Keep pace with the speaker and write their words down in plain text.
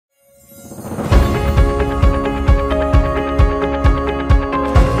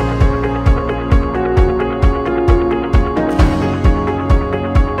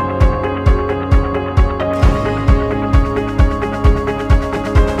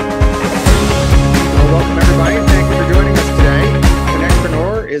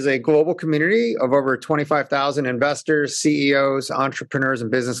is a global community of over 25,000 investors, CEOs, entrepreneurs,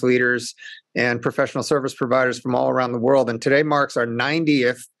 and business leaders, and professional service providers from all around the world. And today marks our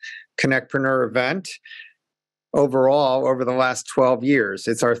 90th CONNECTpreneur event overall over the last 12 years.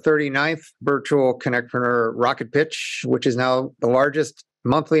 It's our 39th virtual CONNECTpreneur rocket pitch, which is now the largest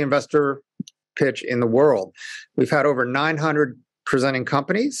monthly investor pitch in the world. We've had over 900 presenting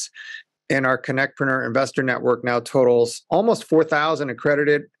companies, and our CONNECTpreneur investor network now totals almost 4,000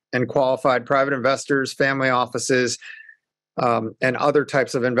 accredited and qualified private investors, family offices, and other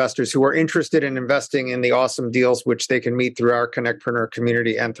types of investors who are interested in investing in the awesome deals which they can meet through our CONNECTpreneur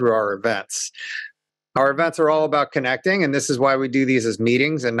community and through our events. Our events are all about connecting, and this is why we do these as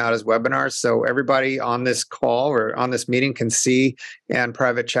meetings and not as webinars. So everybody on this call or on this meeting can see and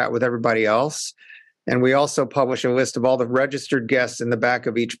private chat with everybody else. And we also publish a list of all the registered guests in the back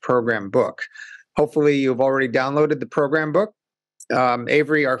of each program book. Hopefully you've already downloaded the program book.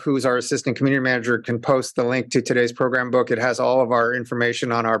 Avery, who's our assistant community manager, can post the link to today's program book. It has all of our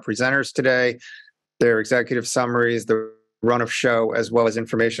information on our presenters today, their executive summaries, the run of show, as well as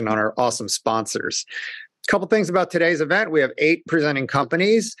information on our awesome sponsors. A couple things about today's event. We have 8 presenting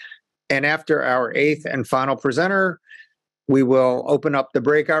companies, and after our 8th and final presenter, we will open up the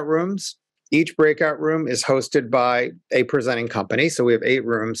breakout rooms. Each breakout room is hosted by a presenting company, so we have 8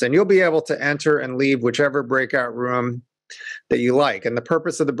 rooms, and you'll be able to enter and leave whichever breakout room that you like. And the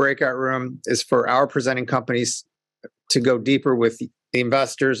purpose of the breakout room is for our presenting companies to go deeper with the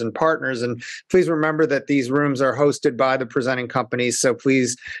investors and partners. And please remember that these rooms are hosted by the presenting companies, so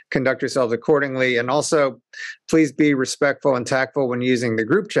please conduct yourselves accordingly. And also, please be respectful and tactful when using the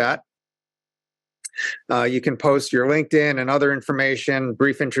group chat. You can post your LinkedIn and other information,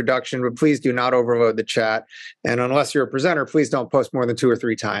 brief introduction, but please do not overload the chat. And unless you're a presenter, please don't post more than 2 or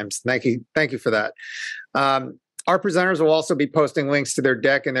 3 times. Thank you for that. Our presenters will also be posting links to their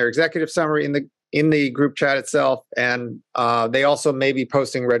deck and their executive summary in the group chat itself, and they also may be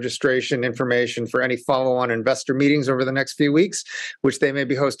posting registration information for any follow-on investor meetings over the next few weeks, which they may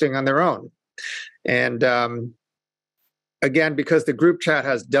be hosting on their own. And again, because the group chat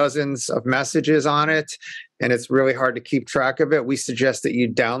has dozens of messages on it, and it's really hard to keep track of it, we suggest that you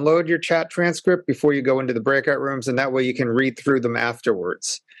download your chat transcript before you go into the breakout rooms, and that way you can read through them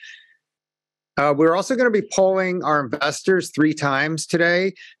afterwards. We're also going to be polling our investors 3 times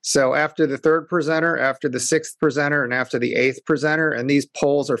today. So after the 3rd presenter, after the 6th presenter, and after the 8th presenter, and these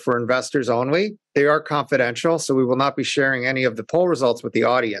polls are for investors only. They are confidential, so we will not be sharing any of the poll results with the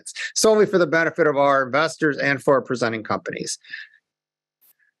audience, solely for the benefit of our investors and for our presenting companies.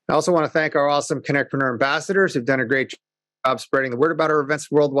 I also want to thank our awesome CONNECTpreneur ambassadors who've done a great job spreading the word about our events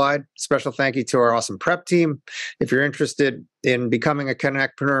worldwide. Special thank you to our awesome prep team. If you're interested in becoming a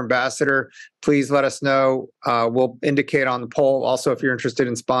CONNECTpreneur ambassador, please let us know. We'll indicate on the poll. Also, if you're interested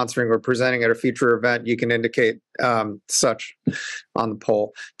in sponsoring or presenting at a future event, you can indicate such on the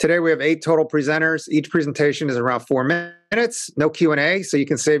poll. Today, we have 8 total presenters. Each presentation is around 4 minutes. No Q&A, so you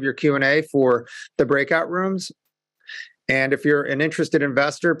can save your Q&A for the breakout rooms. And if you're an interested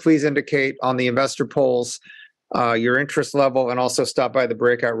investor, please indicate on the investor polls your interest level, and also stop by the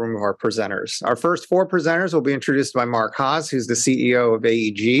breakout room of our presenters. Our first 4 presenters will be introduced by Mark Haas, who's the CEO of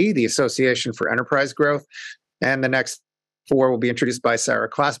AEG, the Association for Enterprise Growth. And the next 4 will be introduced by Sarah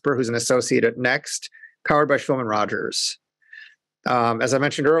Clasper, who's an associate at Next, powered by Schulman Rogers. As I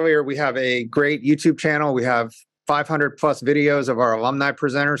mentioned earlier, we have a great YouTube channel. We have 500 plus videos of our alumni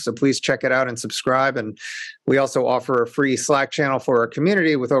presenters, so please check it out and subscribe. And we also offer a free Slack channel for our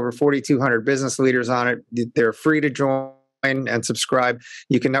community with over 4,200 business leaders on it. They're free to join and subscribe.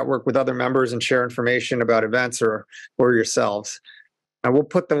 You can network with other members and share information about events or yourselves. And we'll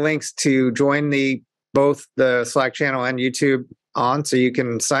put the links to join both the Slack channel and YouTube on so you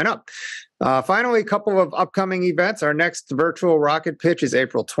can sign up. Finally, a couple of upcoming events. Our next virtual rocket pitch is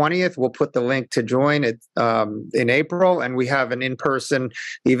April 20th. We'll put the link to join it in April. And we have an in-person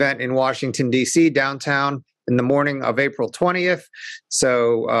event in Washington, D.C., downtown, in the morning of April 20th.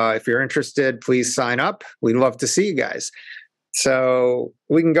 So if you're interested, please sign up. We'd love to see you guys. So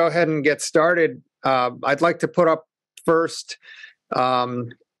we can go ahead and get started. I'd like to put up first,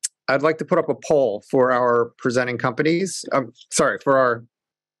 I'd like to put up a poll for our presenting companies. For our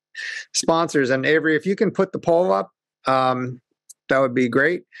sponsors. And Avery, if you can put the poll up, that would be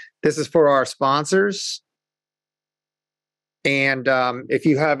great. This is for our sponsors. And if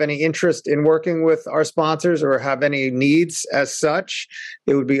you have any interest in working with our sponsors or have any needs as such,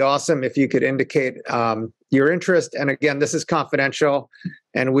 it would be awesome if you could indicate your interest. And again, this is confidential,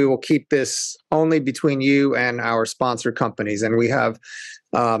 and we will keep this only between you and our sponsor companies. And we have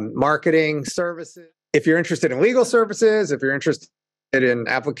marketing services. If you're interested in legal services, if you're interested in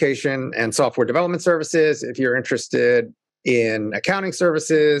application and software development services, if you're interested in accounting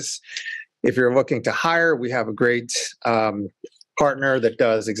services, if you're looking to hire, we have a great partner that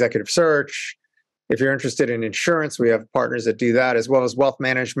does executive search. If you're interested in insurance, we have partners that do that, as well as wealth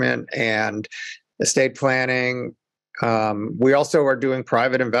management and estate planning. We also are doing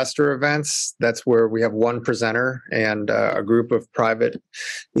private investor events. That's where we have one presenter and a group of private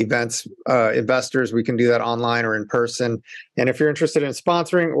investors. We can do that online or in person. And if you're interested in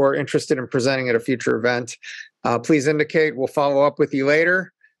sponsoring or interested in presenting at a future event, please indicate. We'll follow up with you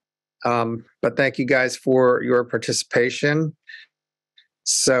later. But thank you guys for your participation.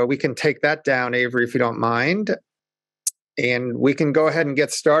 So we can take that down, Avery, if you don't mind. And we can go ahead and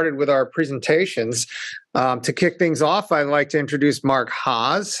get started with our presentations. To kick things off, I'd like to introduce Mark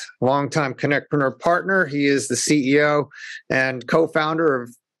Haas, longtime CONNECTpreneur partner. He is the CEO and co-founder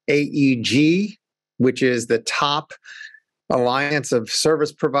of AEG, which is the top alliance of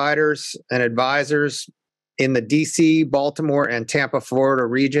service providers and advisors in the DC, Baltimore, and Tampa, Florida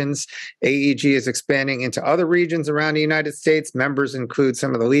regions. AEG is expanding into other regions around the United States. Members include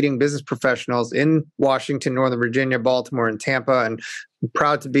some of the leading business professionals in Washington, Northern Virginia, Baltimore, and Tampa, and I'm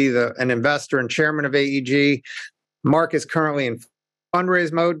proud to be an investor and chairman of AEG. Mark is currently in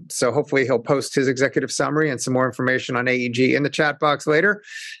fundraise mode, so hopefully he'll post his executive summary and some more information on AEG in the chat box later.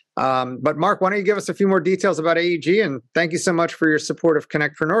 But Mark, why don't you give us a few more details about AEG, and thank you so much for your support of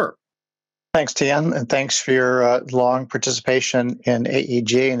CONNECTpreneur. Thanks, Tian, and thanks for your long participation in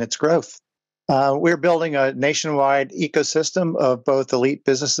AEG and its growth. We're building a nationwide ecosystem of both elite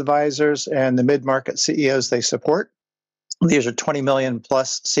business advisors and the mid-market CEOs they support. These are 20 million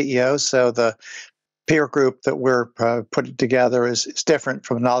plus CEOs, so the peer group that we're putting together is different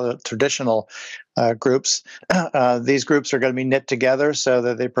from other traditional groups. These groups are going to be knit together so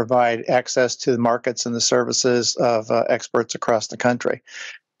that they provide access to the markets and the services of experts across the country.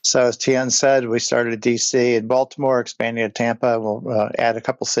 So as Tian said, we started at DC and Baltimore, expanding to Tampa. We'll add a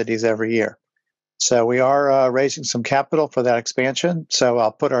couple cities every year. So we are raising some capital for that expansion. So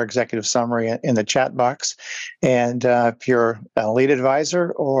I'll put our executive summary in the chat box. And if you're a lead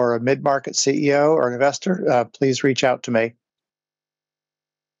advisor or a mid-market CEO or an investor, please reach out to me.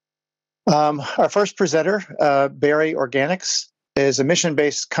 Our first presenter, Berry Organics, is a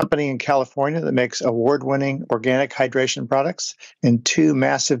mission-based company in California that makes award-winning organic hydration products in two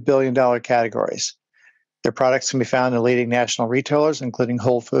massive billion-dollar categories. Their products can be found in leading national retailers, including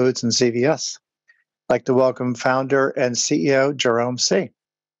Whole Foods and CVS. I'd like to welcome founder and CEO Jerome C.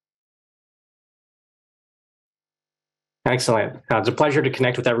 Excellent. It's a pleasure to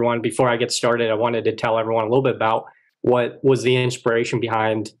connect with everyone. Before I get started, I wanted to tell everyone a little bit about what was the inspiration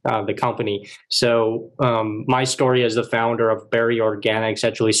behind the company. So my story as the founder of Berry Organics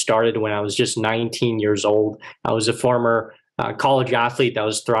actually started when I was just 19 years old. I was a former college athlete that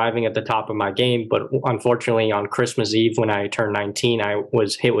was thriving at the top of my game, but unfortunately on Christmas Eve when I turned 19, I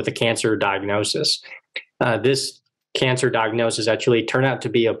was hit with a cancer diagnosis. This cancer diagnosis actually turned out to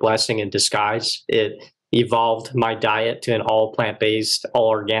be a blessing in disguise. It evolved my diet to an all plant-based, all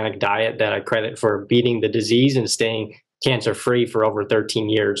organic diet that I credit for beating the disease and staying cancer-free for over 13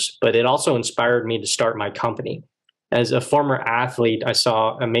 years. But it also inspired me to start my company. As a former athlete, I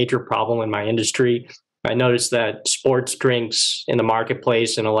saw a major problem in my industry. I noticed that sports drinks in the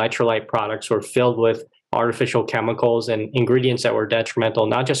marketplace and electrolyte products were filled with artificial chemicals and ingredients that were detrimental,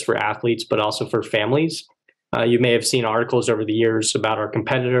 not just for athletes, but also for families. You may have seen articles over the years about our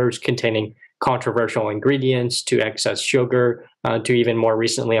competitors containing controversial ingredients, to excess sugar, to even more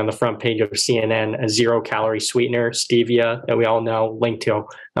recently on the front page of CNN, a zero-calorie sweetener, stevia, that we all know linked to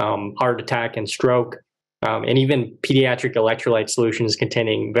heart attack and stroke, and even pediatric electrolyte solutions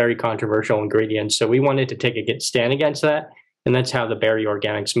containing very controversial ingredients. So we wanted to take a stand against that, and that's how the Berry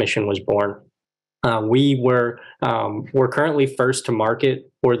Organics mission was born. We're currently first to market.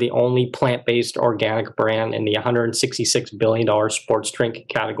 We're the only plant-based organic brand in the $166 billion sports drink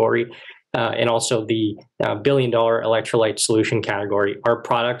category. And also the billion-dollar electrolyte solution category. Our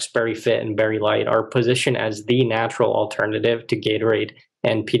products, Berry Fit and Berry Light, are positioned as the natural alternative to Gatorade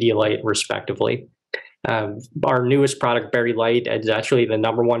and Pedialyte, respectively. Our newest product, Berry Light, is actually the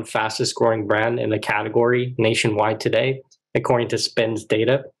 #1 fastest growing brand in the category nationwide today, according to SPINS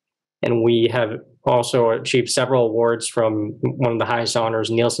data. And we have also achieved several awards, from one of the highest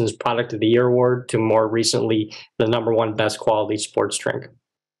honors, Nielsen's Product of the Year Award, to more recently, the #1 best quality sports drink.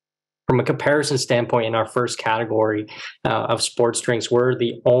 From a comparison standpoint, in our first category of sports drinks, we're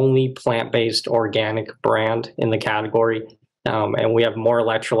the only plant-based organic brand in the category. And we have more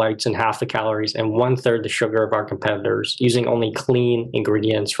electrolytes and half the calories and 1/3 the sugar of our competitors, using only clean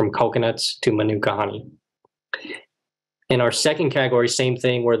ingredients from coconuts to Manuka honey. In our second category, same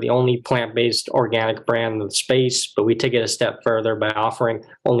thing. We're the only plant-based organic brand in the space, but we take it a step further by offering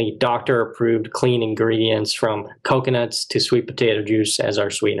only doctor-approved clean ingredients from coconuts to sweet potato juice as our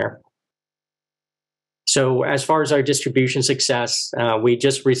sweetener. So as far as our distribution success, we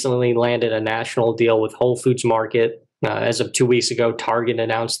just recently landed a national deal with Whole Foods Market. As of 2 weeks ago, Target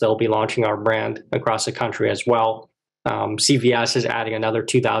announced they'll be launching our brand across the country as well. CVS is adding another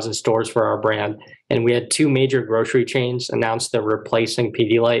 2,000 stores for our brand. And we had two major grocery chains announce they're replacing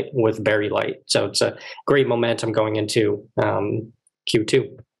Pedialyte with Berry Light. So it's a great momentum going into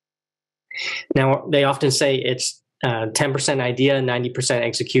Q2. Now, they often say it's 10% idea, 90%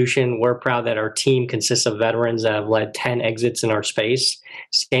 execution. We're proud that our team consists of veterans that have led 10 exits in our space.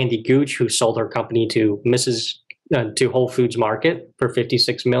 Sandy Gooch, who sold her company to Whole Foods Market for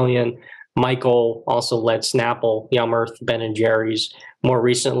 $56 million. Michael also led Snapple, Yum Earth, Ben & Jerry's. More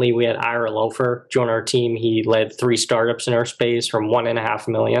recently, we had Ira Loafer join our team. He led 3 startups in our space from $1.5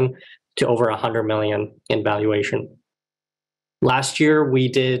 million to over $100 million in valuation. Last year, we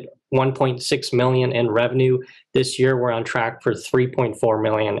did $1.6 million in revenue. This year, we're on track for $3.4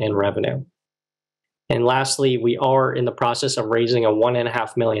 million in revenue. And lastly, we are in the process of raising a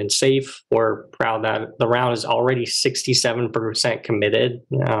 $1.5 million safe. We're proud that the round is already 67% committed.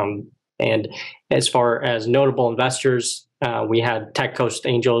 And as far as notable investors, we had Tech Coast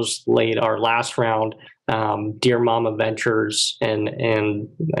Angels lead our last round, Dear Mama Ventures, and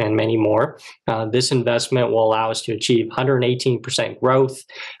many more. This investment will allow us to achieve 118% growth,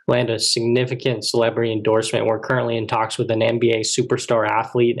 land a significant celebrity endorsement. We're currently in talks with an NBA superstar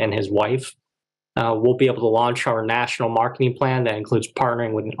athlete and his wife. We'll be able to launch our national marketing plan that includes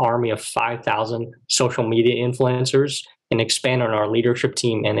partnering with an army of 5,000 social media influencers and expand on our leadership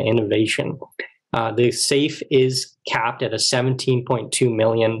team and innovation. The safe is capped at a 17.2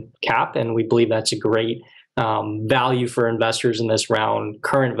 million cap, and we believe that's a great value for investors in this round.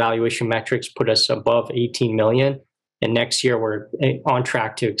 Current valuation metrics put us above 18 million, and next year we're on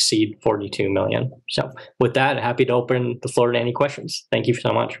track to exceed 42 million. So with that, happy to open the floor to any questions. Thank you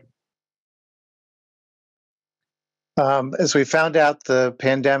so much. As we found out, the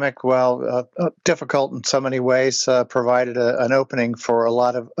pandemic, while difficult in so many ways, provided an opening for a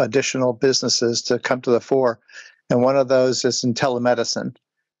lot of additional businesses to come to the fore. And one of those is in telemedicine.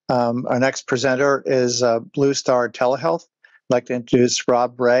 Our next presenter is Blue Star Telehealth. I'd like to introduce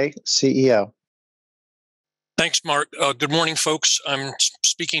Rob Ray, CEO. Thanks, Mark. Good morning, folks. I'm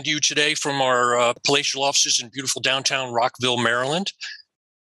speaking to you today from our palatial offices in beautiful downtown Rockville, Maryland.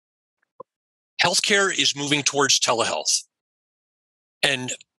 Healthcare is moving towards telehealth.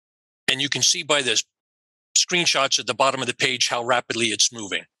 And you can see by the screenshots at the bottom of the page how rapidly it's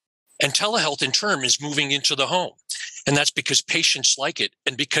moving. And telehealth, in turn, is moving into the home. And that's because patients like it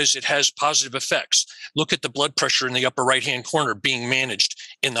and because it has positive effects. Look at the blood pressure in the upper right-hand corner being managed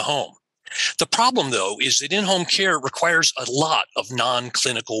in the home. The problem, though, is that in-home care requires a lot of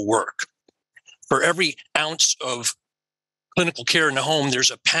non-clinical work. For every ounce of clinical care in the home,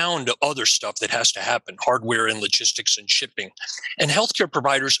 there's a pound of other stuff that has to happen, hardware and logistics and shipping. And healthcare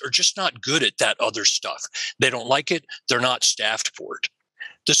providers are just not good at that other stuff. They don't like it. They're not staffed for it.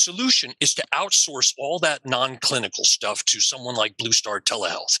 The solution is to outsource all that non-clinical stuff to someone like Blue Star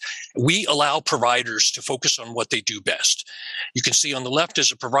Telehealth. We allow providers to focus on what they do best. You can see on the left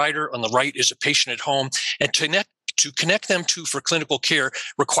is a provider, on the right is a patient at home, and to connect them to for clinical care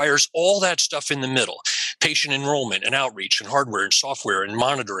requires all that stuff in the middle. Patient enrollment and outreach and hardware and software and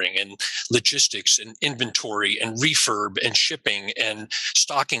monitoring and logistics and inventory and refurb and shipping and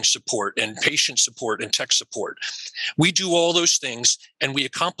stocking support and patient support and tech support. We do all those things and we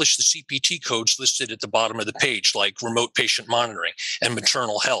accomplish the CPT codes listed at the bottom of the page, like remote patient monitoring and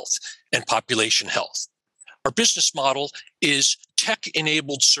maternal health and population health. Our business model is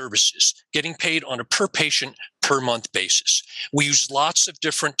tech-enabled services, getting paid on a per patient, per month basis. We use lots of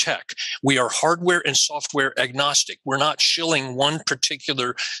different tech. We are hardware and software agnostic. We're not shilling one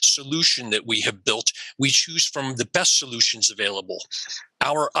particular solution that we have built. We choose from the best solutions available.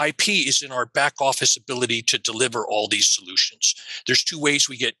 Our IP is in our back office ability to deliver all these solutions. There's two ways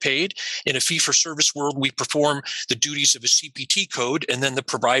we get paid. In a fee-for-service world, we perform the duties of a CPT code, and then the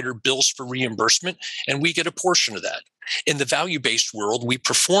provider bills for reimbursement, and we get a portion of that. In the value-based world, we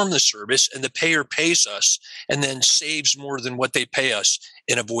perform the service, and the payer pays us and then saves more than what they pay us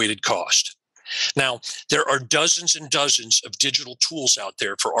in avoided cost. Now, there are dozens and dozens of digital tools out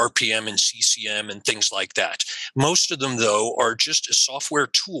there for RPM and CCM and things like that. Most of them, though, are just a software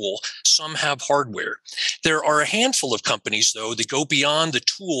tool. Some have hardware. There are a handful of companies, though, that go beyond the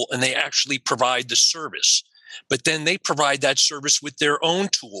tool and they actually provide the service. But then they provide that service with their own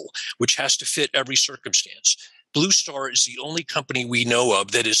tool, which has to fit every circumstance. Blue Star is the only company we know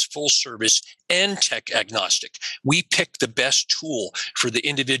of that is full service and tech agnostic. We pick the best tool for the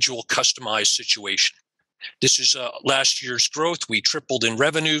individual customized situation. This is last year's growth. We tripled in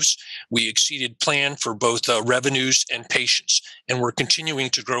revenues. We exceeded plan for both revenues and patients, and we're continuing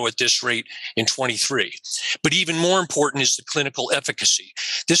to grow at this rate in 23. But even more important is the clinical efficacy.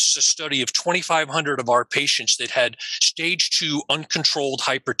 This is a study of 2,500 of our patients that had stage 2 uncontrolled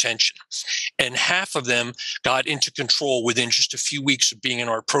hypertension, and half of them got into control within just a few weeks of being in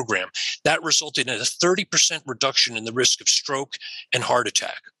our program. That resulted in a 30% reduction in the risk of stroke and heart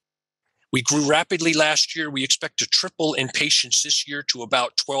attack. We grew rapidly last year. We expect to triple in patients this year to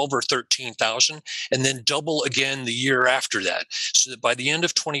about 12 or 13,000, and then double again the year after that. So that by the end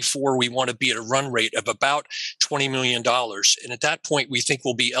of 24, we want to be at a run rate of about $20 million. And at that point, we think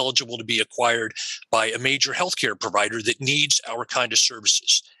we'll be eligible to be acquired by a major healthcare provider that needs our kind of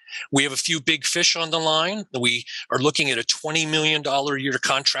services. We have a few big fish on the line. We are looking at a $20 million a year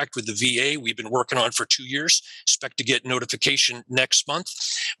contract with the VA we've been working on for 2 years. Expect to get notification next month.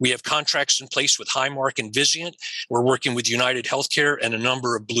 We have contracts in place with Highmark and Vizient. We're working with United Healthcare and a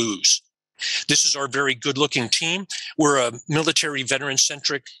number of Blues. This is our very good-looking team. We're a military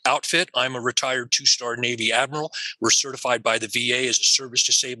veteran-centric outfit. I'm a retired 2-star Navy admiral. We're certified by the VA as a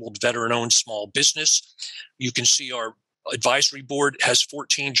service-disabled, veteran-owned small business. You can see our advisory board has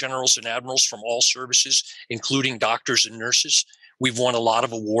 14 generals and admirals from all services, including doctors and nurses. We've won a lot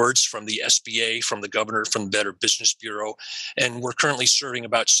of awards from the SBA, from the governor, from the Better Business Bureau, and we're currently serving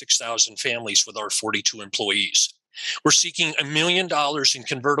about 6,000 families with our 42 employees. We're seeking $1 million in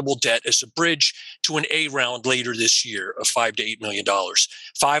convertible debt as a bridge to an A round later this year of $5 to $8 million.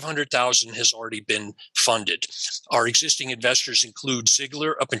 $500,000 has already been funded. Our existing investors include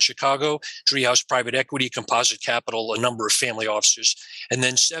Ziegler up in Chicago, Treehouse Private Equity, Composite Capital, a number of family offices, and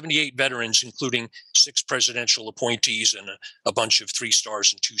then 78 veterans, including 6 presidential appointees and a bunch of 3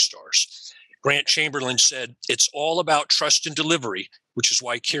 stars and 2 stars. Grant Chamberlain said, "It's all about trust and delivery, which is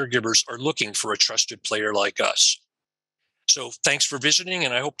why caregivers are looking for a trusted player like us." So thanks for visiting,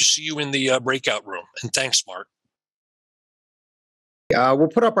 and I hope to see you in the breakout room. And thanks, Mark. We'll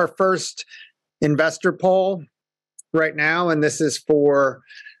put up our first investor poll right now, and this is for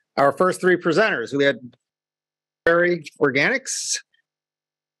our first 3 presenters. We had Berry Organics,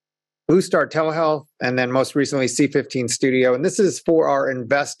 Blue Star Telehealth, and then most recently C15 Studio. And this is for our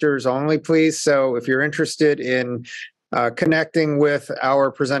investors only, please. So if you're interested in connecting with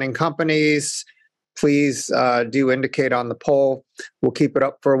our presenting companies, please do indicate on the poll. We'll keep it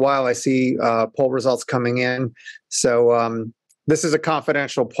up for a while. I see poll results coming in. So this is a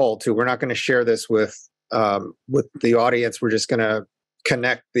confidential poll too. We're not going to share this with the audience. We're just going to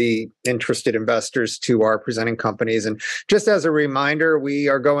connect the interested investors to our presenting companies. And just as a reminder, we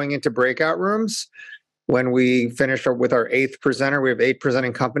are going into breakout rooms when we finish with our 8th presenter. We have 8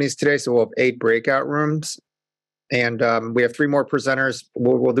 presenting companies today, so we'll have 8 breakout rooms. And we have 3 more presenters.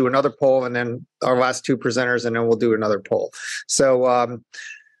 We'll do another poll, and then our last 2 presenters, and then we'll do another poll. So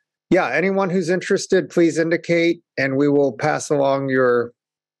yeah, anyone who's interested, please indicate, and we will pass along your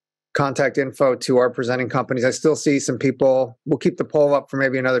contact info to our presenting companies. I still see some people. We'll keep the poll up for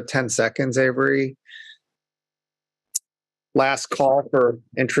maybe another 10 seconds, Avery. Last call for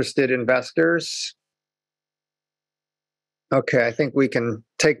interested investors. Okay, I think we can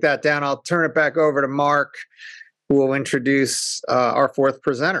take that down. I'll turn it back over to Mark, who will introduce our 4th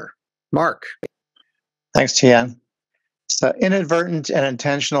presenter. Mark. Thanks, Tian. So inadvertent and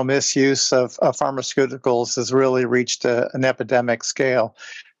intentional misuse of pharmaceuticals has really reached an epidemic scale.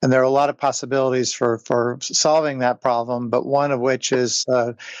 And there are a lot of possibilities for solving that problem, but one of which is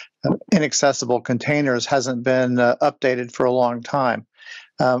inaccessible containers hasn't been updated for a long time.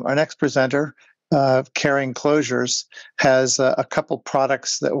 Our next presenter, Caring Closures, has a couple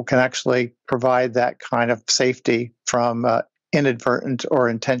products that can actually provide that kind of safety from inadvertent or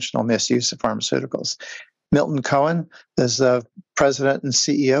intentional misuse of pharmaceuticals. Milton Cohen is the president and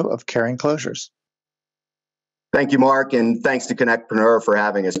CEO of Caring Closures. Thank you, Mark, and thanks to CONNECTpreneur for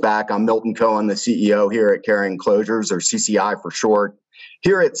having us back. I'm Milton Cohen, the CEO here at Caring Closures, or CCI for short.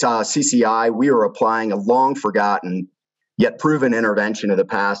 Here at CCI, we are applying a long-forgotten yet proven intervention of the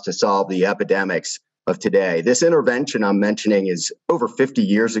past to solve the epidemics of today. This intervention I'm mentioning is over 50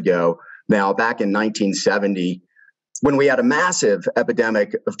 years ago now, back in 1970, when we had a massive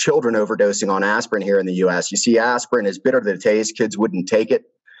epidemic of children overdosing on aspirin here in the U.S. You see, aspirin is bitter to the taste. Kids wouldn't take it.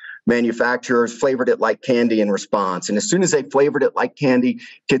 Manufacturers flavored it like candy in response. And as soon as they flavored it like candy,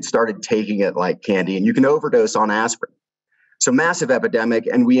 kids started taking it like candy. And you can overdose on aspirin. So massive epidemic,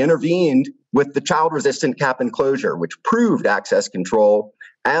 and we intervened with the child-resistant cap and closure, which proved access control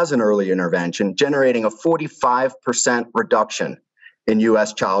as an early intervention, generating a 45% reduction in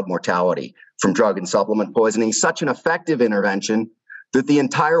U.S. child mortality from drug and supplement poisoning, such an effective intervention that the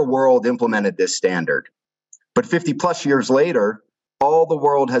entire world implemented this standard. But 50 plus years later, all the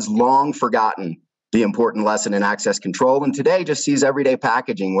world has long forgotten the important lesson in access control, and today just sees everyday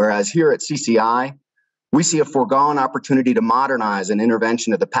packaging, whereas here at CCI, we see a foregone opportunity to modernize an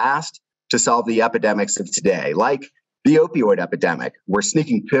intervention of the past to solve the epidemics of today, like the opioid epidemic, where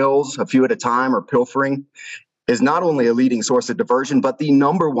sneaking pills a few at a time or pilfering is not only a leading source of diversion, but the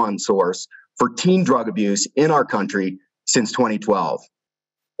number one source for teen drug abuse in our country since 2012.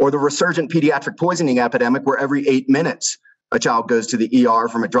 Or the resurgent pediatric poisoning epidemic, where every 8 minutes a child goes to the ER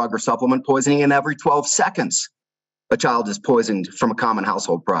from a drug or supplement poisoning, and every 12 seconds a child is poisoned from a common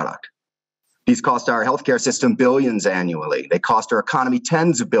household product. These cost our healthcare system billions annually. They cost our economy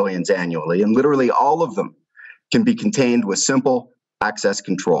tens of billions annually, and literally all of them can be contained with simple access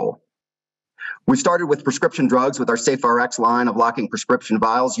control. We started with prescription drugs with our SafeRx line of locking prescription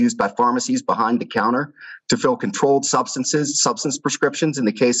vials used by pharmacies behind the counter to fill controlled substance prescriptions in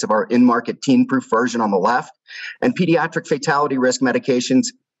the case of our in-market teen-proof version on the left, and pediatric fatality risk medications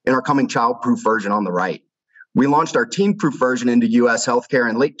in our coming child-proof version on the right. We launched our teen-proof version into U.S. healthcare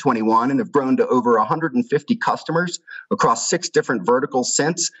in late 21 and have grown to over 150 customers across 6 different verticals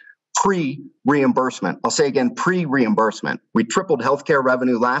since, pre-reimbursement. I'll say again, pre-reimbursement. We tripled healthcare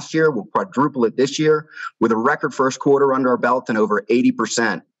revenue last year. We'll quadruple it this year with a record first quarter under our belt and over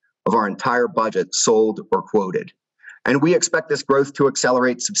 80% of our entire budget sold or quoted. And we expect this growth to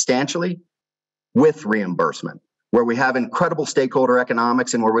accelerate substantially with reimbursement, where we have incredible stakeholder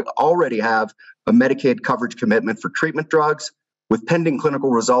economics and where we already have a Medicaid coverage commitment for treatment drugs with pending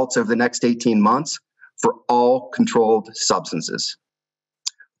clinical results over the next 18 months for all controlled substances.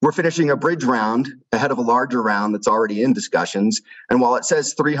 We're finishing a bridge round ahead of a larger round that's already in discussions. And while it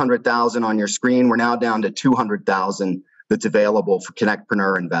says 300,000 on your screen, we're now down to 200,000 that's available for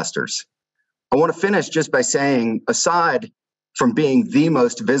CONNECTpreneur investors. I want to finish just by saying, aside from being the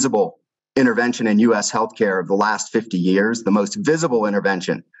most visible intervention in U.S. healthcare of the last 50 years, the most visible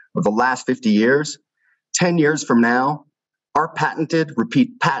intervention of the last 50 years, 10 years from now, our patented,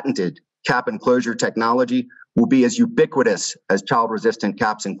 repeat, patented cap and closure technology will be as ubiquitous as child-resistant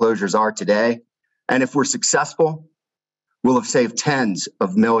caps and closures are today. And if we're successful, we'll have saved tens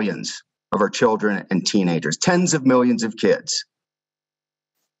of millions of our children and teenagers, tens of millions of kids.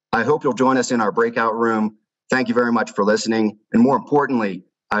 I hope you'll join us in our breakout room. Thank you very much for listening. And more importantly,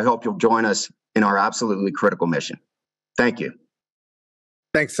 I hope you'll join us in our absolutely critical mission. Thank you.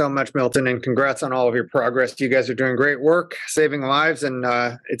 Thanks so much, Milton, and congrats on all of your progress. You guys are doing great work, saving lives, and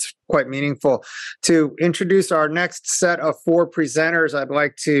it's quite meaningful. To introduce our next set of 4 presenters, I'd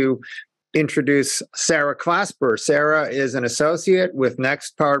like to introduce Sarah Clasper. Sarah is an associate with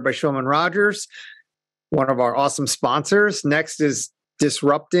Next, powered by Shulman Rogers, one of our awesome sponsors. Next is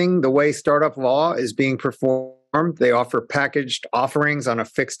disrupting the way startup law is being performed. They offer packaged offerings on a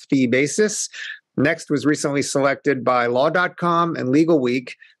fixed fee basis. Next was recently selected by Law.com and Legal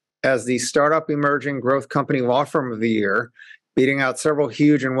Week as the Startup Emerging Growth Company Law Firm of the Year, beating out several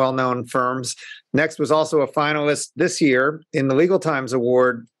huge and well-known firms. Next was also a finalist this year in the Legal Times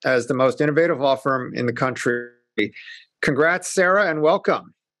Award as the most innovative law firm in the country. Congrats, Sarah, and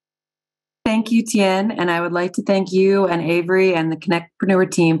welcome. Thank you, Tien, and I would like to thank you and Avery and the CONNECTpreneur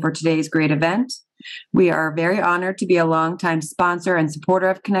team for today's great event. We are very honored to be a longtime sponsor and supporter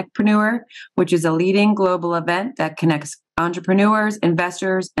of CONNECTpreneur, which is a leading global event that connects entrepreneurs,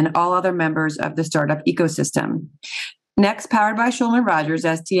 investors, and all other members of the startup ecosystem. Next, powered by Shulman Rogers,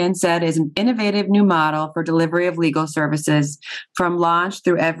 as Tien said, is an innovative new model for delivery of legal services from launch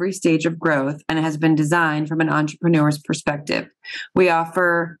through every stage of growth, and it has been designed from an entrepreneur's perspective. We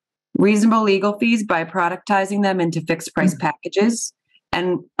offer reasonable legal fees by productizing them into fixed price packages.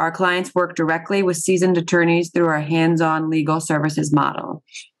 And our clients work directly with seasoned attorneys through our hands-on legal services model.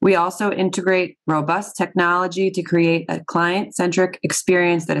 We also integrate robust technology to create a client-centric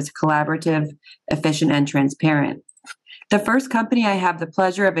experience that is collaborative, efficient, and transparent. The first company I have the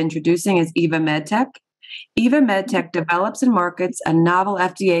pleasure of introducing is Eva MedTech. Eva MedTech develops and markets a novel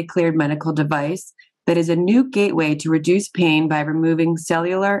FDA-cleared medical device that is a new gateway to reduce pain by removing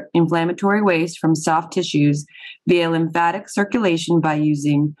cellular inflammatory waste from soft tissues via lymphatic circulation by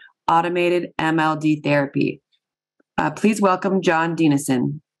using automated MLD therapy. Please welcome John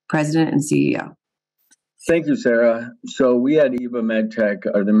Denison, President and CEO. Thank you, Sarah. So we at Eva MedTech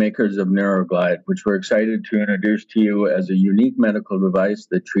are the makers of NeuroGlide, which we're excited to introduce to you as a unique medical device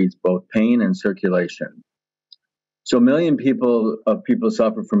that treats both pain and circulation. So a million people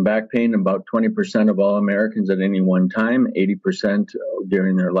suffer from back pain, about 20% of all Americans at any one time, 80%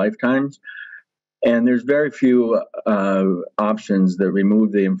 during their lifetimes. And there's very few options that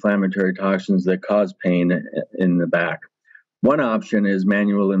remove the inflammatory toxins that cause pain in the back. One option is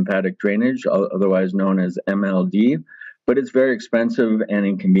manual lymphatic drainage, otherwise known as MLD, but it's very expensive and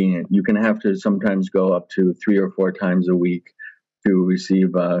inconvenient. You can have to sometimes go up to 3 or 4 times a week to receive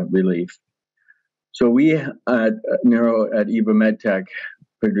relief. So we at EVA MedTech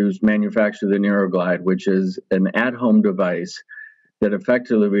manufacture the NeuroGlide, which is an at-home device that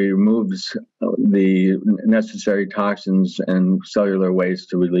effectively removes the necessary toxins and cellular waste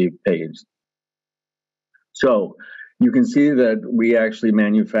to relieve pain. So you can see that we actually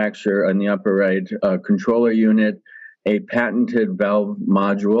manufacture on the upper right a controller unit, a patented valve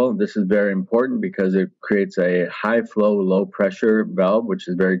module. This is very important because it creates a high flow, low pressure valve, which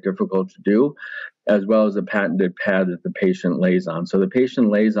is very difficult to do, as well as a patented pad that the patient lays on. So the patient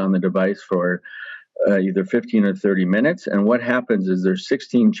lays on the device for either 15 or 30 minutes. And what happens is there's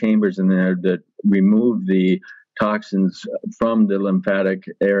 16 chambers in there that remove the toxins from the lymphatic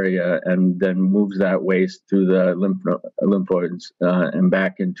area and then moves that waste through the lymphoids and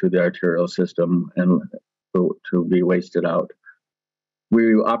back into the arterial system and to be wasted out.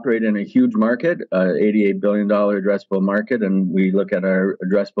 We operate in a huge market, $88 billion addressable market, and we look at our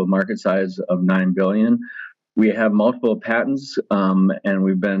addressable market size of $9 billion. We have multiple patents, and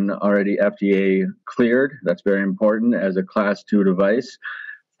we've been already FDA cleared. That's very important as a Class 2 device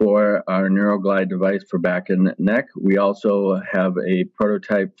for our NeuroGlide device for back and neck. We also have a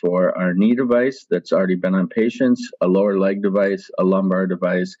prototype for our knee device that's already been on patients, a lower leg device, a lumbar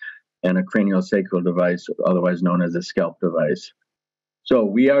device, and a craniosacral device, otherwise known as a scalp device. So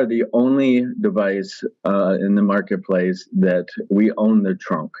we are the only device in the marketplace that we own the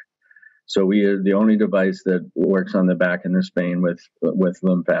trunk. So we are the only device that works on the back and the spine with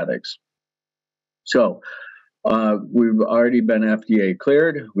lymphatics. So we've already been FDA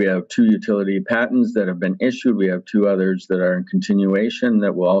cleared. We have 2 utility patents that have been issued. We have 2 others that are in continuation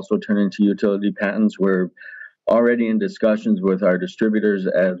that will also turn into utility patents. We're already in discussions with our distributors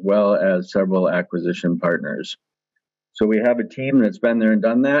as well as several acquisition partners. So we have a team that's been there and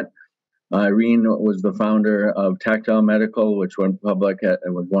done that. Irene was the founder of Tactile Medical, which went public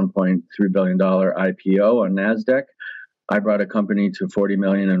with $1.3 billion IPO on NASDAQ. I brought a company to $40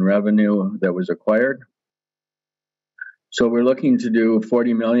 million in revenue that was acquired. So we're looking to do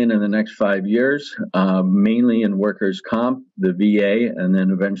 $40 million in the next 5 years, mainly in workers' comp, the VA, and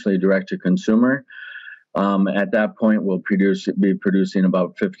then eventually direct to consumer. At that point, we'll be producing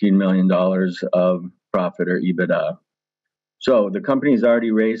about $15 million of profit or EBITDA. So the company's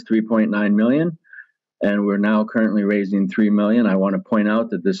already raised $3.9 million, and we're now currently raising $3 million. I want to point out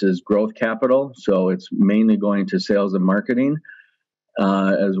that this is growth capital, so it's mainly going to sales and marketing,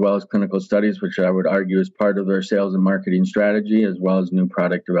 as well as clinical studies, which I would argue is part of their sales and marketing strategy, as well as new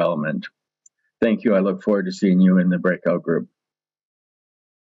product development. Thank you. I look forward to seeing you in the breakout group.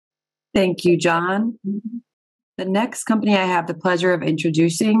 Thank you, John. The next company I have the pleasure of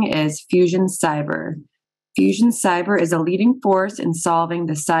introducing is Fusion Cyber. Fusion Cyber is a leading force in solving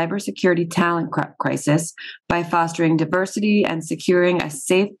the cybersecurity talent crisis by fostering diversity and securing a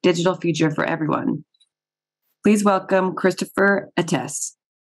safe digital future for everyone. Please welcome Christopher Ates.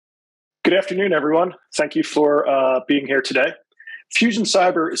 Good afternoon, everyone. Thank you for being here today. Fusion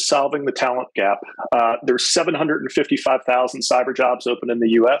Cyber is solving the talent gap. There's 755,000 cyber jobs open in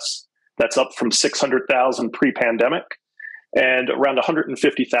the U.S. That's up from 600,000 pre-pandemic. And around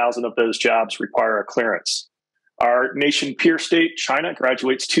 150,000 of those jobs require a clearance. Our nation peer state, China,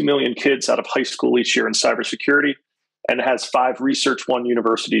 graduates 2 million kids out of high school each year in cybersecurity and has 5 Research One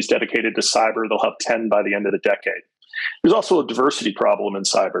universities dedicated to cyber. They'll have 10 by the end of the decade. There's also a diversity problem in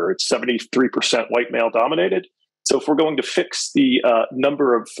cyber. It's 73% white male dominated. So if we're going to fix the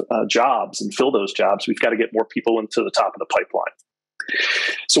number of jobs and fill those jobs, we've got to get more people into the top of the pipeline.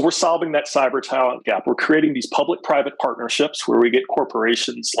 So we're solving that cyber talent gap. We're creating these public-private partnerships where we get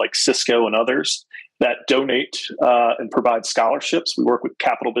corporations like Cisco and others that donate and provide scholarships. We work with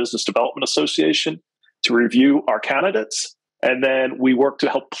Capital Business Development Association to review our candidates, and then we work to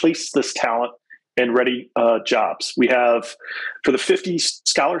help place this talent in ready jobs. We have, for the 50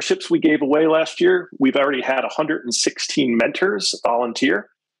 scholarships we gave away last year, we've already had 116 mentors volunteer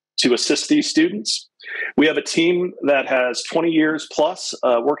to assist these students. We have a team that has 20 years plus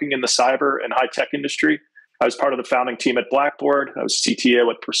working in the cyber and high-tech industry. I was part of the founding team at Blackboard. I was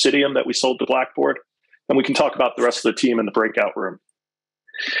CTO at Presidium that we sold to Blackboard. And we can talk about the rest of the team in the breakout room.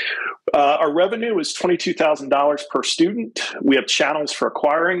 Our revenue is $22,000 per student. We have channels for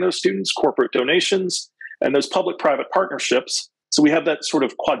acquiring those students, corporate donations, and those public-private partnerships. So we have that sort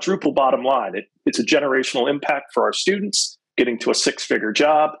of quadruple bottom line. It's a generational impact for our students, getting to a six-figure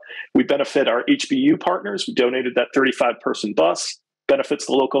job. We benefit our HBU partners. We donated that 35-person bus, benefits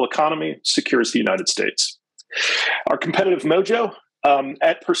the local economy, secures the United States. Our competitive mojo,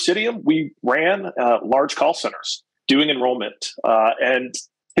 at Presidium, we ran large call centers doing enrollment. And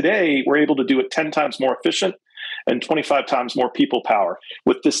today, we're able to do it 10 times more efficient and 25 times more people power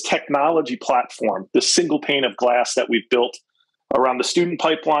with this technology platform, this single pane of glass that we've built around the student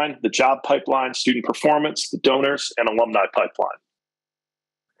pipeline, the job pipeline, student performance, the donors, and alumni pipeline.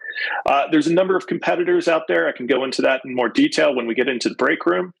 There's a number of competitors out there. I can go into that in more detail when we get into the break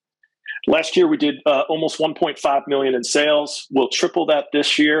room. Last year, we did almost 1.5 million in sales. We'll triple that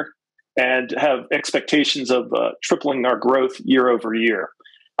this year and have expectations of tripling our growth year over year.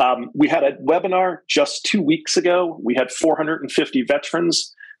 We had a webinar just 2 weeks ago. We had 450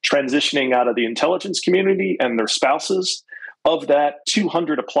 veterans transitioning out of the intelligence community and their spouses. Of that,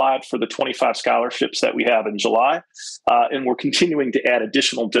 200 applied for the 25 scholarships that we have in July, and we're continuing to add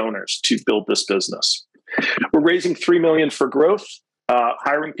additional donors to build this business. We're raising $3 million for growth,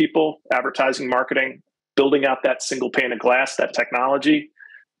 hiring people, advertising, marketing, building out that single pane of glass, that technology,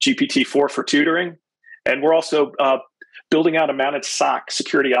 GPT-4 for tutoring, and we're also building out a managed SOC,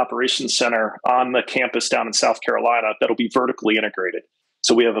 Security Operations Center, on the campus down in South Carolina that'll be vertically integrated.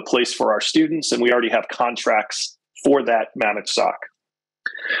 So we have a place for our students, and we already have contracts for that managed SOC.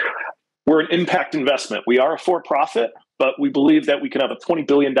 We're an impact investment. We are a for-profit, but we believe that we can have a $20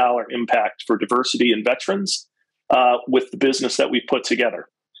 billion impact for diversity and veterans with the business that we put together.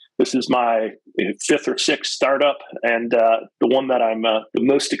 This is my fifth or sixth startup and the one that I'm the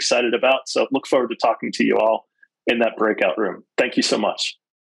most excited about. So look forward to talking to you all in that breakout room. Thank you so much.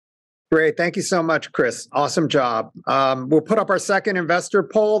 Great. Thank you so much, Chris. Awesome job. We'll put up our second investor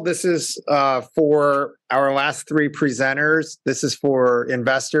poll. This is for our last three presenters. This is for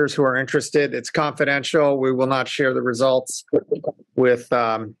investors who are interested. It's confidential. We will not share the results with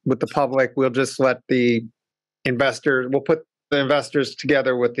the public. We'll just let the investors, we'll put the investors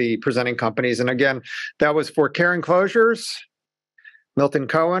together with the presenting companies. And again, that was for Caring Closures, Milton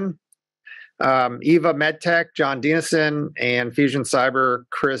Cohen, Eva MedTech, John Denison, and Fusion Cyber,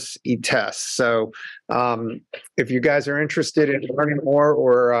 Chris Etes. So if you guys are interested in learning more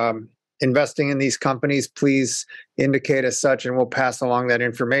or investing in these companies, please indicate as such, and we'll pass along that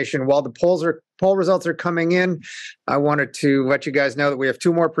information. While the poll results are coming in, I wanted to let you guys know that we have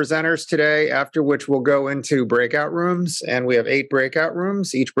two more presenters today, after which we'll go into breakout rooms, and we have 8 breakout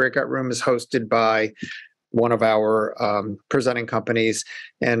rooms. Each breakout room is hosted by one of our presenting companies.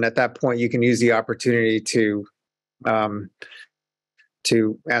 And at that point, you can use the opportunity to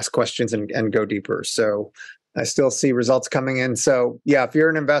ask questions and go deeper. So I still see results coming in. So yeah, if you're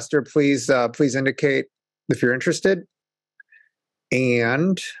an investor, please indicate if you're interested.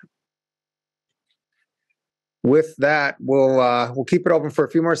 And with that, we'll keep it open for a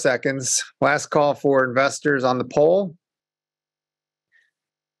few more seconds. Last call for investors on the poll.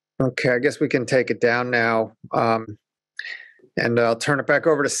 Okay, I guess we can take it down now. And I'll turn it back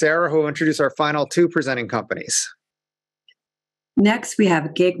over to Sarah, who will introduce our final 2 presenting companies. Next, we have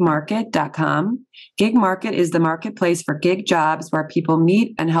gigmarket.com. Gig Market is the marketplace for gig jobs where people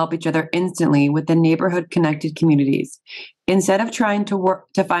meet and help each other instantly within neighborhood-connected communities. Instead of trying to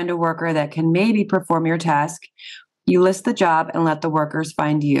find a worker that can maybe perform your task, you list the job and let the workers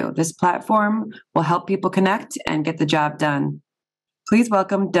find you. This platform will help people connect and get the job done. Please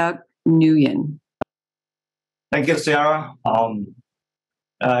welcome Doug Nguyen. Thank you, Sarah.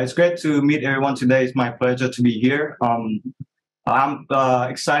 It's great to meet everyone today. It's my pleasure to be here. I'm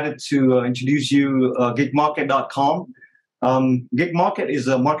excited to introduce you gigmarket.com. Gig Market is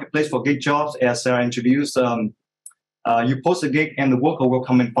a marketplace for gig jobs, as Sarah introduced. You post a gig and the worker will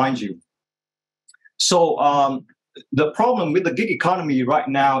come and find you. So the problem with the gig economy right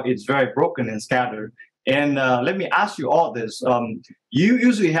now is very broken and scattered. And let me ask you all this. You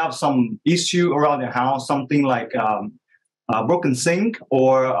usually have some issue around your house, something like a broken sink,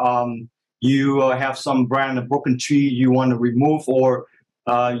 or you have some brand of broken tree you want to remove, or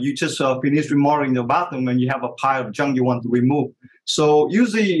you just finished remodeling the bathroom and you have a pile of junk you want to remove. So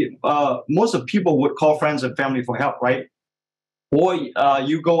usually most of people would call friends and family for help, right? Or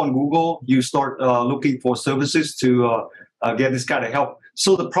you go on Google, you start looking for services to get this kind of help.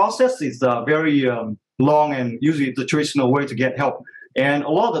 So the process is very long, and usually the traditional way to get help. And a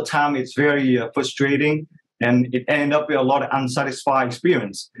lot of the time it's very frustrating, and it ends up with a lot of unsatisfied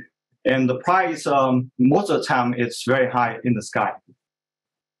experience. And the price, most of the time, it's very high in the sky.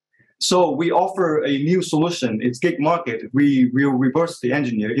 So we offer a new solution. It's gig market. We will reverse the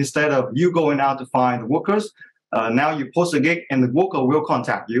engineer. Instead of you going out to find workers, now you post a gig and the worker will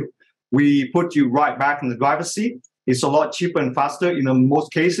contact you. We put you right back in the driver's seat. It's a lot cheaper and faster in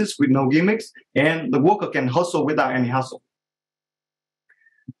most cases with no gimmicks, and the worker can hustle without any hassle.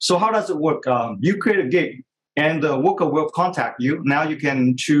 So how does it work? You create a gig and the worker will contact you. Now you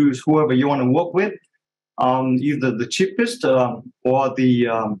can choose whoever you want to work with, either the cheapest or the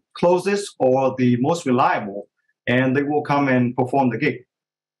closest or the most reliable, and they will come and perform the gig.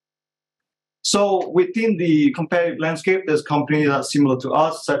 So within the competitive landscape, there's companies that are similar to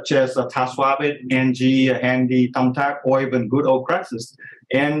us, such as TaskRabbit, Angie, Handy, Thumbtack, or even good old Craigslist.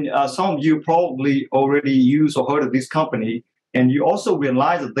 And some of you probably already use or heard of this company, and you also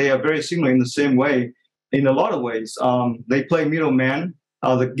realize that they are very similar in the same way, in a lot of ways. They play middleman.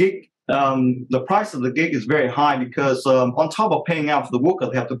 The price of the gig is very high because on top of paying out for the worker,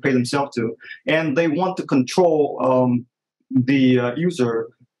 they have to pay themselves too. And they want to control the user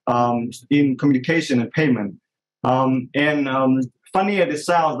in communication and payment. Funny as it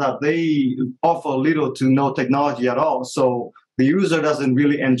sounds, that they offer little to no technology at all. So the user doesn't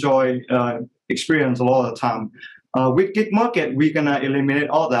really enjoy experience a lot of the time. With Gig Market, we're going to eliminate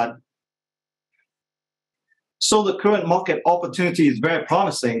all that. So the current market opportunity is very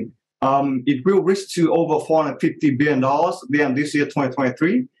promising. It will reach to over $450 billion this year,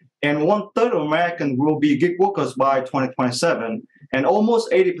 2023. And 1/3 of Americans will be gig workers by 2027. And almost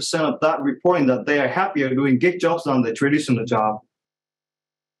 80% of that reporting that they are happier doing gig jobs than the traditional job.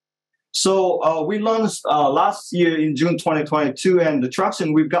 So we launched last year in June 2022, and the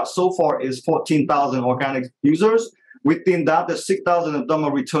traction we've got so far is 14,000 organic users. Within that, the 6,000 of them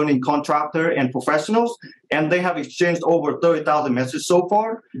are returning contractor and professionals, and they have exchanged over 30,000 messages so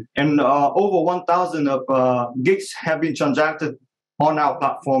far, and over 1,000 of gigs have been transacted on our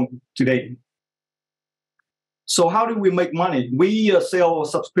platform today. So how do we make money? We sell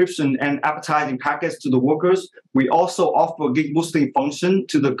subscription and advertising packets to the workers. We also offer gig boosting function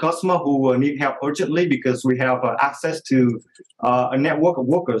to the customer who need help urgently because we have access to a network of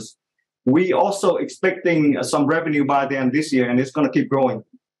workers. We also expecting some revenue by the end of this year, and it's going to keep growing.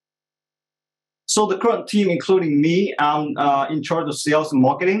 So the current team, including me, I'm in charge of sales and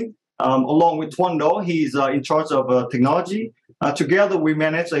marketing, along with Tuan Do. He's in charge of technology. Together, we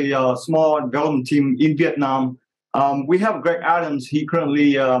manage a small development team in Vietnam. We have Greg Adams. He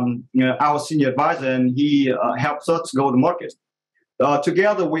currently our senior advisor, and he helps us go to market.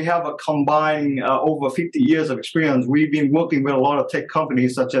 Together, we have a combined over 50 years of experience. We've been working with a lot of tech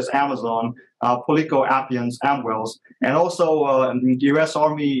companies such as Amazon, Polico, Appians, Amwells, and also U.S.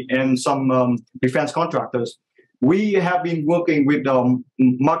 Army and some defense contractors. We have been working with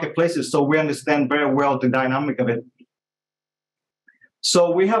marketplaces, so we understand very well the dynamic of it.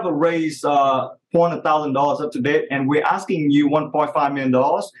 So we have raised $400,000 up to date, and we're asking you $1.5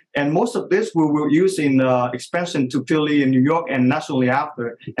 million. And most of this we will use in expansion to Philly and New York and nationally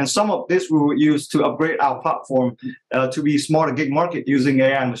after. And some of this we will use to upgrade our platform to be smarter gig market using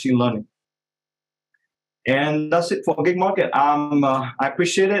AI and machine learning. And that's it for Gig Market. I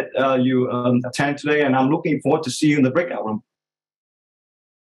appreciate it. You attend today, and I'm looking forward to see you in the breakout room.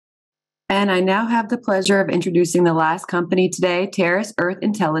 And I now have the pleasure of introducing the last company today, Terrace Earth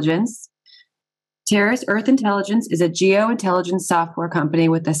Intelligence. Terrace Earth Intelligence is a geointelligence software company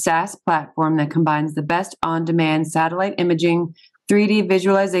with a SaaS platform that combines the best on-demand satellite imaging, 3D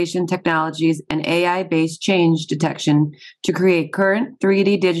visualization technologies, and AI-based change detection to create current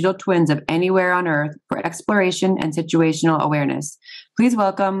 3D digital twins of anywhere on Earth for exploration and situational awareness. Please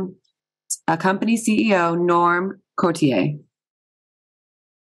welcome company CEO, Norm Cotier.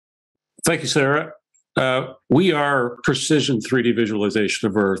 Thank you, Sarah. We are precision 3D visualization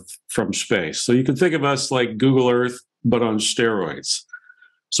of Earth from space. So you can think of us like Google Earth, but on steroids.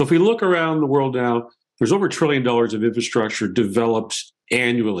 So if we look around the world now, there's over $1 trillion of infrastructure developed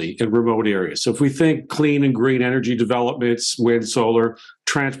annually in remote areas. So if we think clean and green energy developments, wind, solar,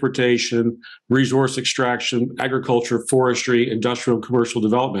 transportation, resource extraction, agriculture, forestry, industrial and commercial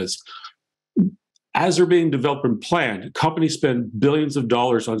developments, as they're being developed and planned, companies spend billions of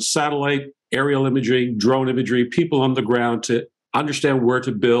dollars on satellite, aerial imaging, drone imagery, people on the ground to understand where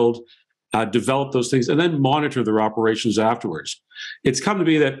to build, develop those things, and then monitor their operations afterwards. It's come to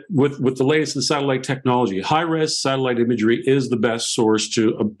be that with the latest in satellite technology, high-res satellite imagery is the best source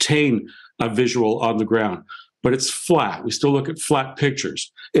to obtain a visual on the ground. But it's flat. We still look at flat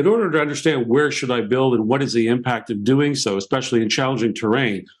pictures. In order to understand where should I build and what is the impact of doing so, especially in challenging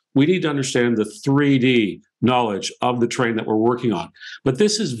terrain, we need to understand the 3D knowledge of the terrain that we're working on. But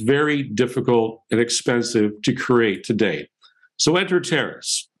this is very difficult and expensive to create to date. So enter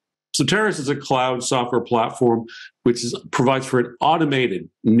Terrace. So Terrace is a cloud software platform which provides for an automated,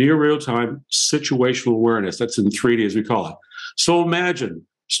 near real-time situational awareness. That's in 3D, as we call it. So imagine,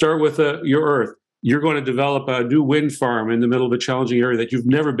 start with your Earth. You're going to develop a new wind farm in the middle of a challenging area that you've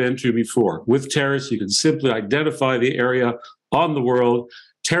never been to before. With Terrace, you can simply identify the area on the world.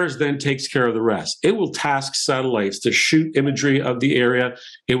 Terrace then takes care of the rest. It will task satellites to shoot imagery of the area.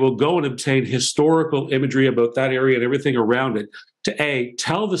 It will go and obtain historical imagery about that area and everything around it to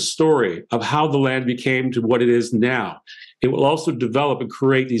tell the story of how the land became to what it is now. It will also develop and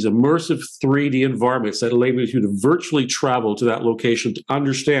create these immersive 3D environments that enable you to virtually travel to that location to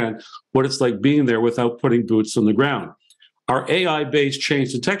understand what it's like being there without putting boots on the ground. Our AI-based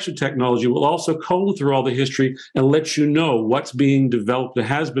change detection technology will also comb through all the history and let you know what's being developed, that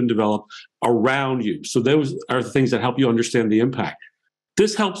has been developed around you. So those are the things that help you understand the impact.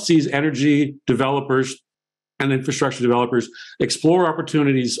 This helps these energy developers and infrastructure developers explore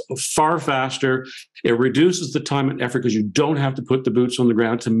opportunities far faster. It reduces the time and effort because you don't have to put the boots on the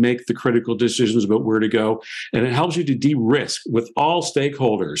ground to make the critical decisions about where to go. And it helps you to de-risk with all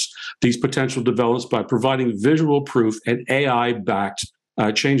stakeholders these potential developments by providing visual proof and AI-backed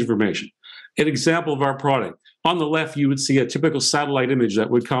change information. An example of our product. On the left, you would see a typical satellite image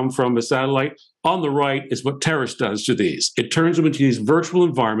that would come from a satellite. On the right is what Terrace does to these. It turns them into these virtual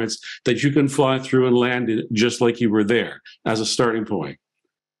environments that you can fly through and land in just like you were there as a starting point.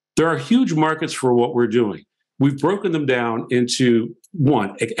 There are huge markets for what we're doing. We've broken them down into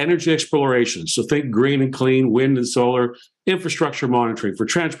one, energy exploration. So think green and clean, wind and solar, infrastructure monitoring for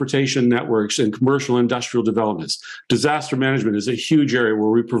transportation networks and commercial industrial developments. Disaster management is a huge area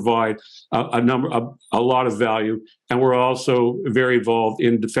where we provide a lot of value. And we're also very involved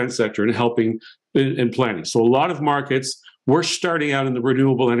in defense sector and helping in planning. So a lot of markets. We're starting out in the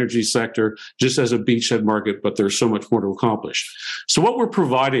renewable energy sector just as a beachhead market, but there's so much more to accomplish. So what we're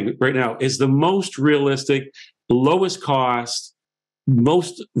providing right now is the most realistic, lowest cost,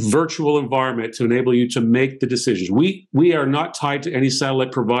 most virtual environment to enable you to make the decisions. We are not tied to any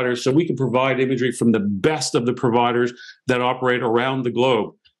satellite provider, so we can provide imagery from the best of the providers that operate around the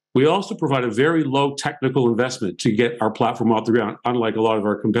globe. We also provide a very low technical investment to get our platform off the ground, unlike a lot of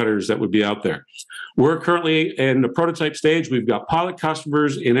our competitors that would be out there. We're currently in the prototype stage. We've got pilot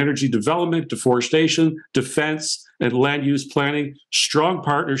customers in energy development, deforestation, defense, and land use planning, strong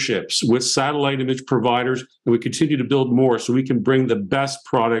partnerships with satellite image providers, and we continue to build more so we can bring the best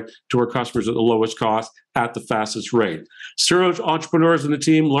product to our customers at the lowest cost at the fastest rate. Zero entrepreneurs in the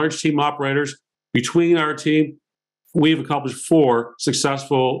team, large team operators. Between our team, we've accomplished 4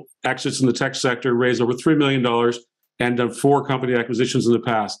 successful exits in the tech sector, raised over $3 million, and done 4 company acquisitions in the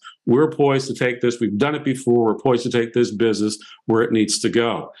past. We're poised to take this. We've done it before. We're poised to take this business where it needs to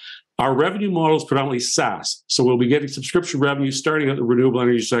go. Our revenue model is predominantly SaaS, so we'll be getting subscription revenue starting at the renewable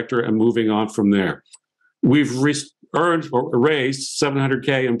energy sector and moving on from there. We've earned or raised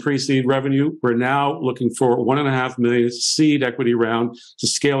 $700K in pre-seed revenue. We're now looking for $1.5 million seed equity round to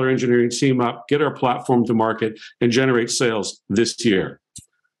scale our engineering team up, get our platform to market, and generate sales this year.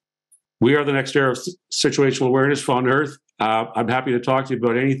 We are the next era of situational awareness on Earth. I'm happy to talk to you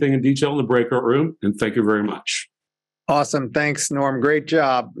about anything in detail in the breakout room, and thank you very much. Awesome. Thanks, Norm. Great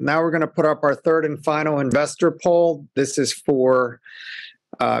job. Now we're going to put up our third and final investor poll. This is for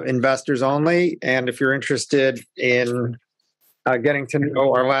investors only. And if you're interested in getting to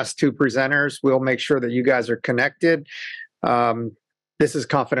know our last 2 presenters, we'll make sure that you guys are connected. This is a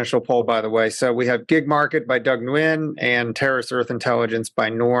confidential poll, by the way. So we have Gig Market by Doug Nguyen and Terrace Earth Intelligence by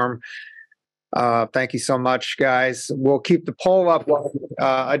Norm. Thank you so much, guys. We'll keep the poll up.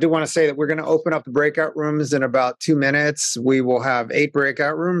 I do want to say that we're going to open up the breakout rooms in about 2 minutes. We will have 8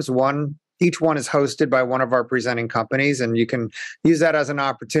 breakout rooms. Each one is hosted by one of our presenting companies, and you can use that as an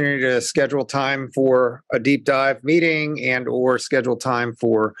opportunity to schedule time for a deep dive meeting and or schedule time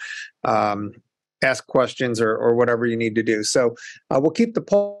for ask questions or whatever you need to do. So we'll keep the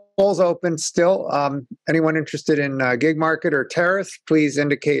polls open still. Anyone interested in Gig Market or Terrace, please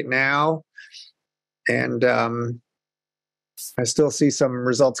indicate now. And I still see some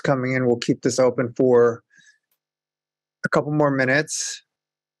results coming in. We'll keep this open for a couple more minutes.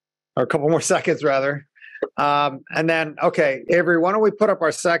 Or a couple more seconds, rather. And then, okay, Avery, why don't we put up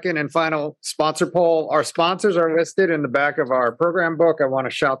our second and final sponsor poll? Our sponsors are listed in the back of our program book. I want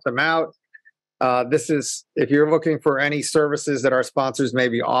to shout them out. This is, if you're looking for any services that our sponsors may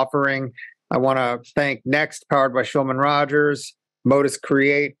be offering, I want to thank Next, powered by Shulman Rogers, Modus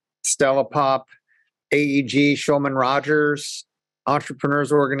Create, Stella Pop, AEG, Shulman Rogers,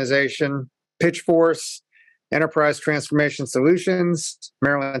 Entrepreneurs Organization, Pitchforce, Enterprise Transformation Solutions,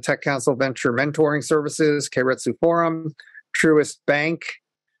 Maryland Tech Council Venture Mentoring Services, Keiretsu Forum, Truist Bank,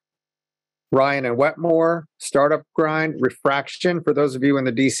 Ryan and Wetmore, Startup Grind, Refraction. For those of you in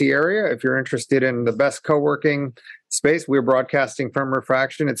the DC area, if you're interested in the best co-working space, we're broadcasting from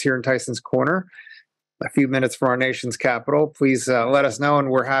Refraction. It's here in Tyson's Corner, a few minutes from our nation's capital. Please let us know, and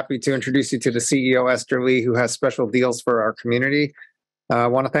we're happy to introduce you to the CEO, Esther Lee, who has special deals for our community. I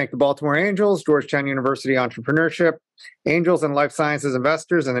want to thank the Baltimore Angels, Georgetown University Entrepreneurship, Angels and Life Sciences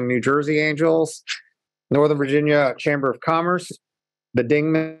Investors, and the New Jersey Angels, Northern Virginia Chamber of Commerce, the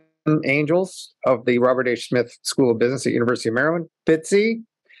Dingman Angels of the Robert H. Smith School of Business at University of Maryland, FITSE,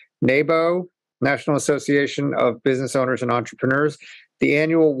 NABO, National Association of Business Owners and Entrepreneurs, the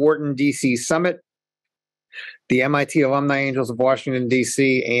annual Wharton DC Summit, the MIT Alumni Angels of Washington,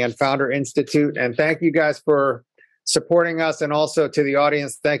 D.C., and Founder Institute. And thank you guys for supporting us. And also to the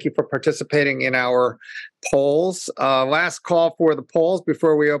audience, thank you for participating in our polls. Last call for the polls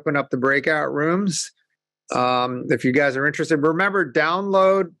before we open up the breakout rooms. If you guys are interested, remember,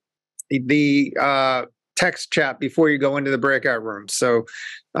 download the text chat before you go into the breakout room. So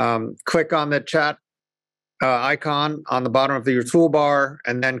click on the chat icon on the bottom of your toolbar,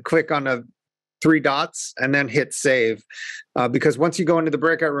 and then click on the 3 dots and then hit save. Because once you go into the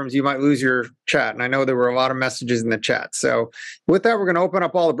breakout rooms, you might lose your chat. And I know there were a lot of messages in the chat. So with that, we're going to open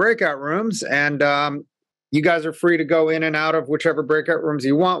up all the breakout rooms, and you guys are free to go in and out of whichever breakout rooms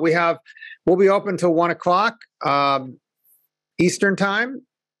you want. We'll be open till 1 o'clock Eastern time.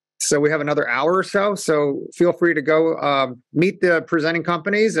 So we have another hour or so. So feel free to go meet the presenting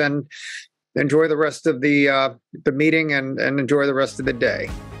companies and enjoy the rest of the meeting and enjoy the rest of the day.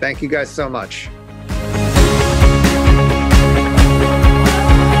 Thank you guys so much.